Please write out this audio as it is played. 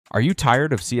Are you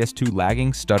tired of CS2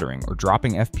 lagging, stuttering, or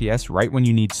dropping FPS right when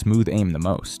you need smooth aim the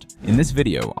most? In this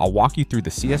video, I'll walk you through the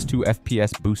CS2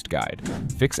 FPS boost guide,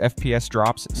 fix FPS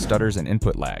drops, stutters, and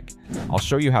input lag. I'll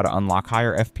show you how to unlock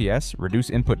higher FPS, reduce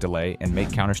input delay, and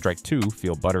make Counter-Strike 2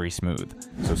 feel buttery smooth.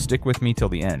 So stick with me till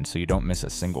the end so you don't miss a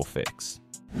single fix.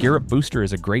 GearUp Booster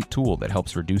is a great tool that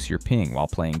helps reduce your ping while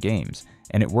playing games,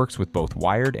 and it works with both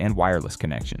wired and wireless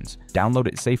connections. Download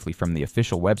it safely from the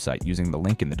official website using the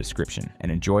link in the description, and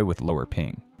enjoy with lower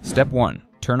ping. Step 1.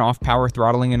 Turn off power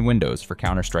throttling in Windows for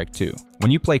Counter-Strike 2.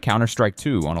 When you play Counter-Strike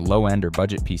 2 on a low-end or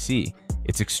budget PC,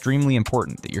 it's extremely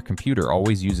important that your computer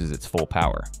always uses its full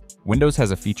power. Windows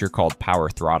has a feature called power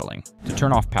throttling. To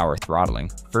turn off power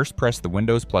throttling, first press the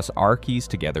Windows plus R keys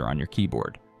together on your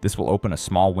keyboard. This will open a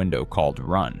small window called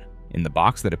Run. In the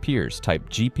box that appears, type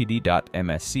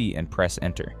gpd.msc and press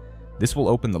Enter. This will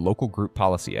open the local group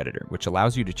policy editor, which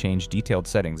allows you to change detailed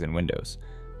settings in Windows.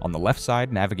 On the left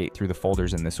side, navigate through the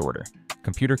folders in this order: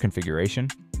 Computer Configuration,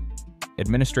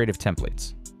 Administrative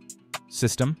Templates,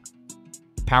 System,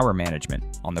 Power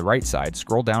Management. On the right side,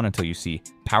 scroll down until you see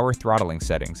Power Throttling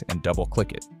Settings and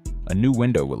double-click it. A new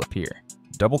window will appear.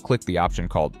 Double-click the option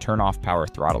called Turn Off Power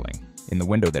Throttling. In the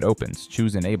window that opens,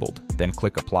 choose Enabled, then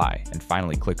click Apply, and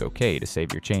finally click OK to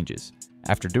save your changes.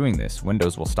 After doing this,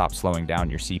 Windows will stop slowing down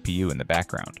your CPU in the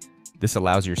background. This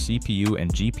allows your CPU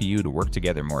and GPU to work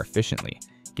together more efficiently,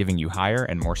 giving you higher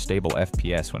and more stable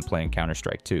FPS when playing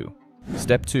Counter-Strike 2.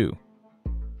 Step 2.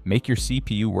 Make your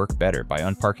CPU work better by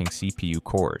unparking CPU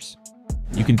cores.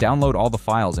 You can download all the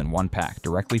files in one pack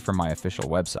directly from my official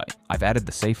website. I've added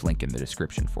the safe link in the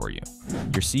description for you.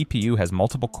 Your CPU has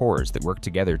multiple cores that work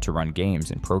together to run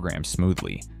games and programs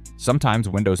smoothly. Sometimes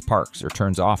Windows parks or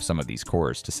turns off some of these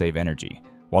cores to save energy.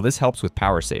 While this helps with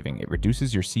power saving, it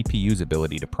reduces your CPU's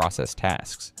ability to process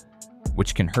tasks,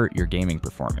 which can hurt your gaming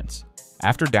performance.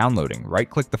 After downloading,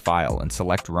 right-click the file and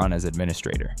select Run as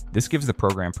Administrator. This gives the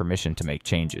program permission to make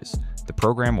changes. The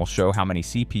program will show how many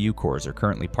CPU cores are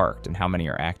currently parked and how many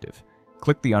are active.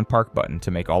 Click the Unpark button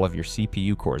to make all of your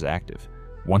CPU cores active.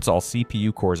 Once all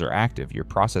CPU cores are active, your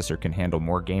processor can handle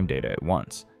more game data at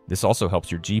once. This also helps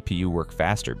your GPU work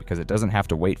faster because it doesn't have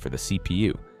to wait for the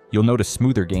CPU. You'll notice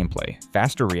smoother gameplay,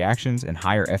 faster reactions, and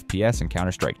higher FPS in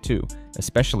Counter-Strike 2,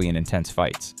 especially in intense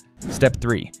fights. Step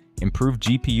 3. Improve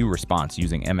GPU response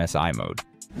using MSI Mode.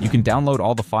 You can download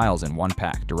all the files in one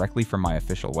pack directly from my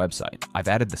official website. I've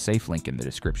added the safe link in the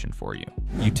description for you.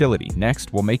 Utility.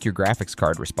 Next, will make your graphics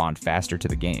card respond faster to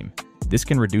the game. This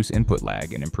can reduce input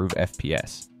lag and improve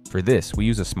FPS. For this, we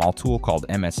use a small tool called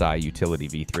MSI Utility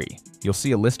v3. You'll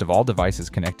see a list of all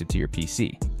devices connected to your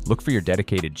PC. Look for your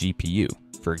dedicated GPU,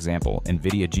 for example,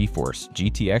 NVIDIA GeForce,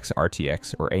 GTX,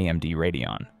 RTX, or AMD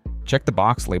Radeon. Check the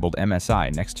box labeled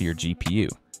MSI next to your GPU.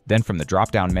 Then from the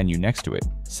drop-down menu next to it,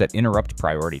 set Interrupt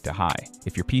Priority to High.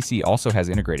 If your PC also has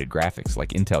integrated graphics like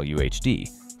Intel UHD,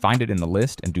 find it in the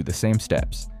list and do the same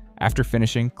steps. After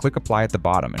finishing, click Apply at the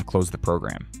bottom and close the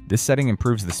program. This setting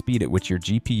improves the speed at which your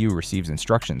GPU receives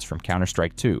instructions from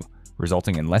Counter-Strike 2,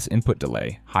 resulting in less input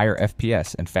delay, higher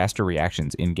FPS, and faster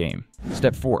reactions in-game.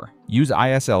 Step 4. Use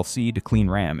ISLC to clean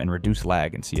RAM and reduce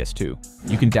lag in CS2.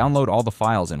 You can download all the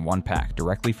files in one pack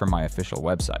directly from my official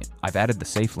website. I've added the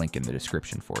safe link in the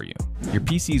description for you. Your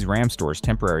PC's RAM stores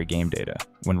temporary game data.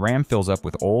 When RAM fills up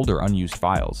with old or unused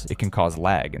files, it can cause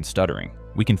lag and stuttering.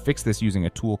 We can fix this using a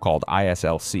tool called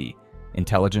ISLC,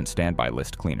 Intelligent Standby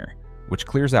List Cleaner, which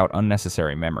clears out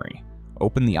unnecessary memory.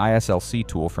 Open the ISLC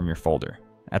tool from your folder.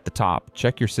 At the top,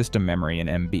 check your system memory in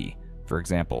MB, for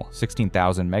example,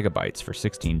 16,000 megabytes for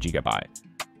 16 GB,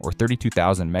 or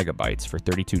 32,000 megabytes for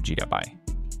 32 GB.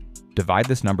 Divide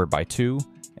this number by 2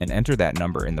 and enter that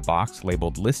number in the box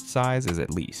labeled List Size is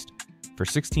at least. For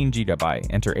 16 GB,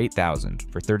 enter 8,000.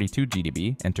 For 32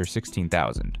 GB, enter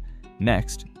 16,000.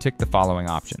 Next, tick the following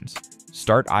options.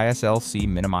 Start ISLC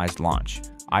Minimized Launch.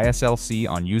 ISLC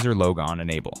on User Logon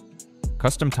Enable.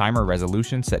 Custom Timer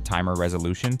Resolution, set timer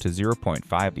resolution to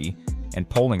 0.5D and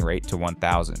polling rate to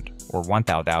 1000 or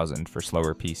 1000 for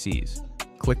slower PCs.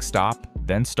 Click Stop,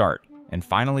 then Start, and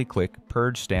finally click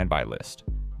Purge Standby List.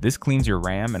 This cleans your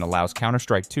RAM and allows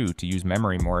Counter-Strike 2 to use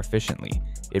memory more efficiently.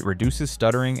 It reduces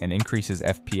stuttering and increases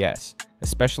FPS,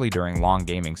 especially during long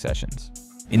gaming sessions.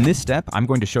 In this step, I'm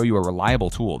going to show you a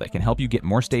reliable tool that can help you get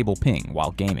more stable ping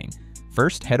while gaming.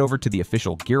 First, head over to the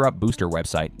official GearUp Booster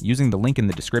website using the link in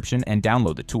the description and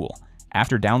download the tool.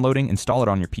 After downloading, install it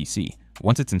on your PC.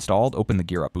 Once it's installed, open the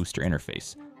GearUp Booster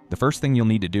interface. The first thing you'll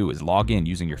need to do is log in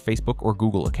using your Facebook or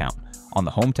Google account. On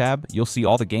the Home tab, you'll see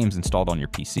all the games installed on your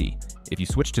PC. If you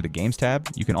switch to the Games tab,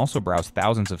 you can also browse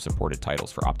thousands of supported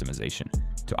titles for optimization.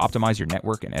 To optimize your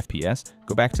network and FPS,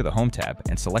 go back to the Home tab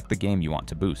and select the game you want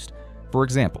to boost. For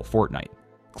example, Fortnite.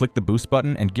 Click the boost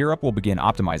button and Gear Up will begin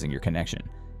optimizing your connection.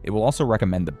 It will also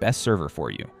recommend the best server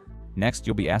for you. Next,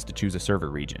 you'll be asked to choose a server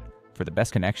region. For the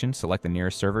best connection, select the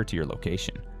nearest server to your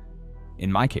location.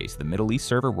 In my case, the Middle East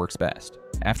server works best.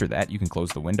 After that, you can close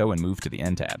the window and move to the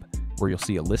End tab, where you'll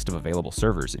see a list of available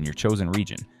servers in your chosen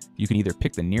region. You can either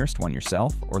pick the nearest one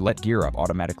yourself or let Gear Up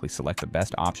automatically select the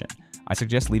best option. I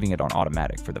suggest leaving it on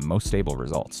automatic for the most stable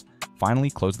results.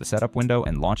 Finally, close the setup window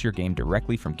and launch your game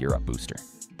directly from Gear Up Booster.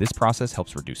 This process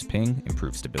helps reduce ping,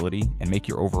 improve stability, and make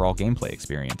your overall gameplay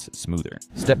experience smoother.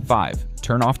 Step 5.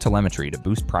 Turn off telemetry to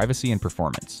boost privacy and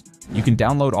performance. You can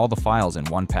download all the files in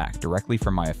one pack directly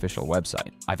from my official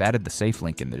website. I've added the safe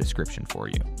link in the description for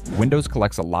you. Windows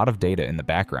collects a lot of data in the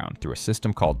background through a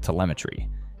system called telemetry.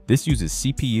 This uses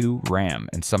CPU, RAM,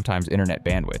 and sometimes internet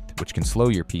bandwidth, which can slow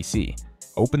your PC.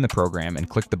 Open the program and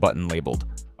click the button labeled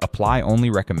Apply Only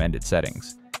Recommended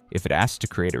Settings. If it asks to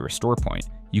create a restore point,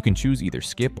 you can choose either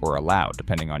skip or allow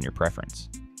depending on your preference.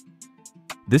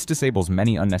 This disables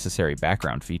many unnecessary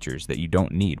background features that you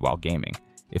don't need while gaming.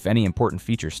 If any important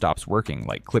feature stops working,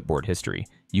 like clipboard history,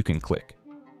 you can click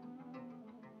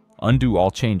Undo all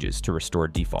changes to restore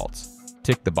defaults.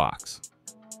 Tick the box.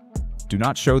 Do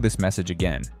not show this message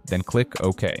again, then click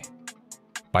OK.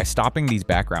 By stopping these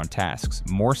background tasks,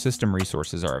 more system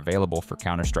resources are available for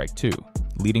Counter-Strike 2,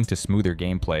 leading to smoother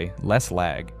gameplay, less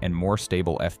lag, and more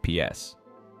stable FPS.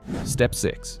 Step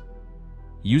 6.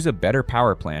 Use a better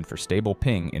power plan for stable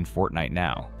ping in Fortnite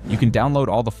now. You can download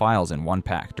all the files in one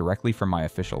pack directly from my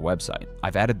official website.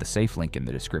 I've added the safe link in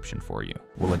the description for you.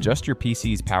 We'll adjust your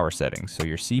PC's power settings so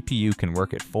your CPU can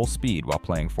work at full speed while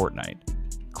playing Fortnite.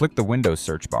 Click the Windows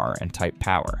search bar and type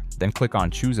power, then click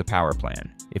on Choose a Power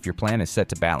Plan. If your plan is set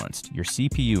to balanced, your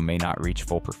CPU may not reach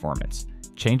full performance.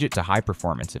 Change it to high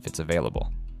performance if it's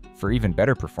available. For even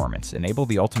better performance, enable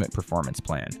the Ultimate Performance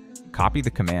plan. Copy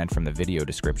the command from the video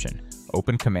description.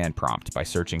 Open Command Prompt by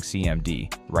searching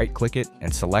CMD, right-click it,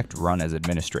 and select Run as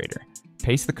Administrator.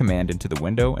 Paste the command into the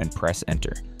window and press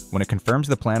Enter. When it confirms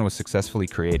the plan was successfully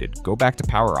created, go back to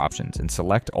Power Options and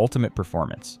select Ultimate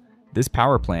Performance. This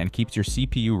power plan keeps your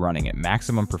CPU running at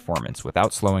maximum performance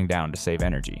without slowing down to save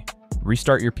energy.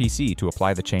 Restart your PC to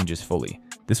apply the changes fully.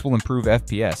 This will improve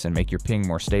FPS and make your ping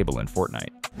more stable in Fortnite.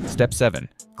 Step 7.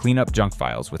 Clean up junk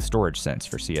files with Storage Sense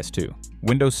for CS2.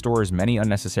 Windows stores many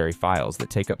unnecessary files that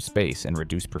take up space and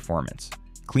reduce performance.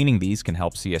 Cleaning these can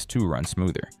help CS2 run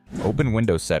smoother. Open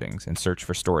Windows Settings and search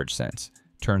for Storage Sense.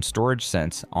 Turn Storage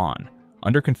Sense on.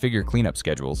 Under Configure Cleanup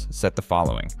Schedules, set the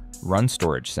following. Run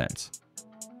Storage Sense.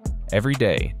 Every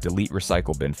day, delete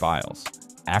recycle bin files.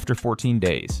 After 14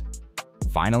 days.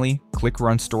 Finally, click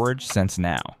Run Storage Sense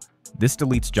now. This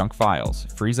deletes junk files,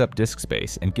 frees up disk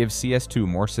space, and gives CS2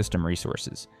 more system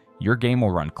resources. Your game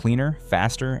will run cleaner,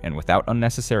 faster, and without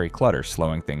unnecessary clutter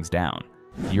slowing things down.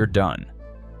 You're done.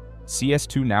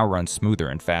 CS2 now runs smoother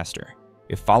and faster.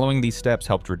 If following these steps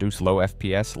helped reduce low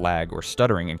FPS, lag, or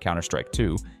stuttering in Counter-Strike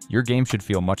 2, your game should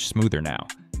feel much smoother now.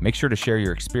 Make sure to share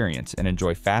your experience and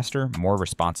enjoy faster, more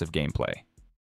responsive gameplay.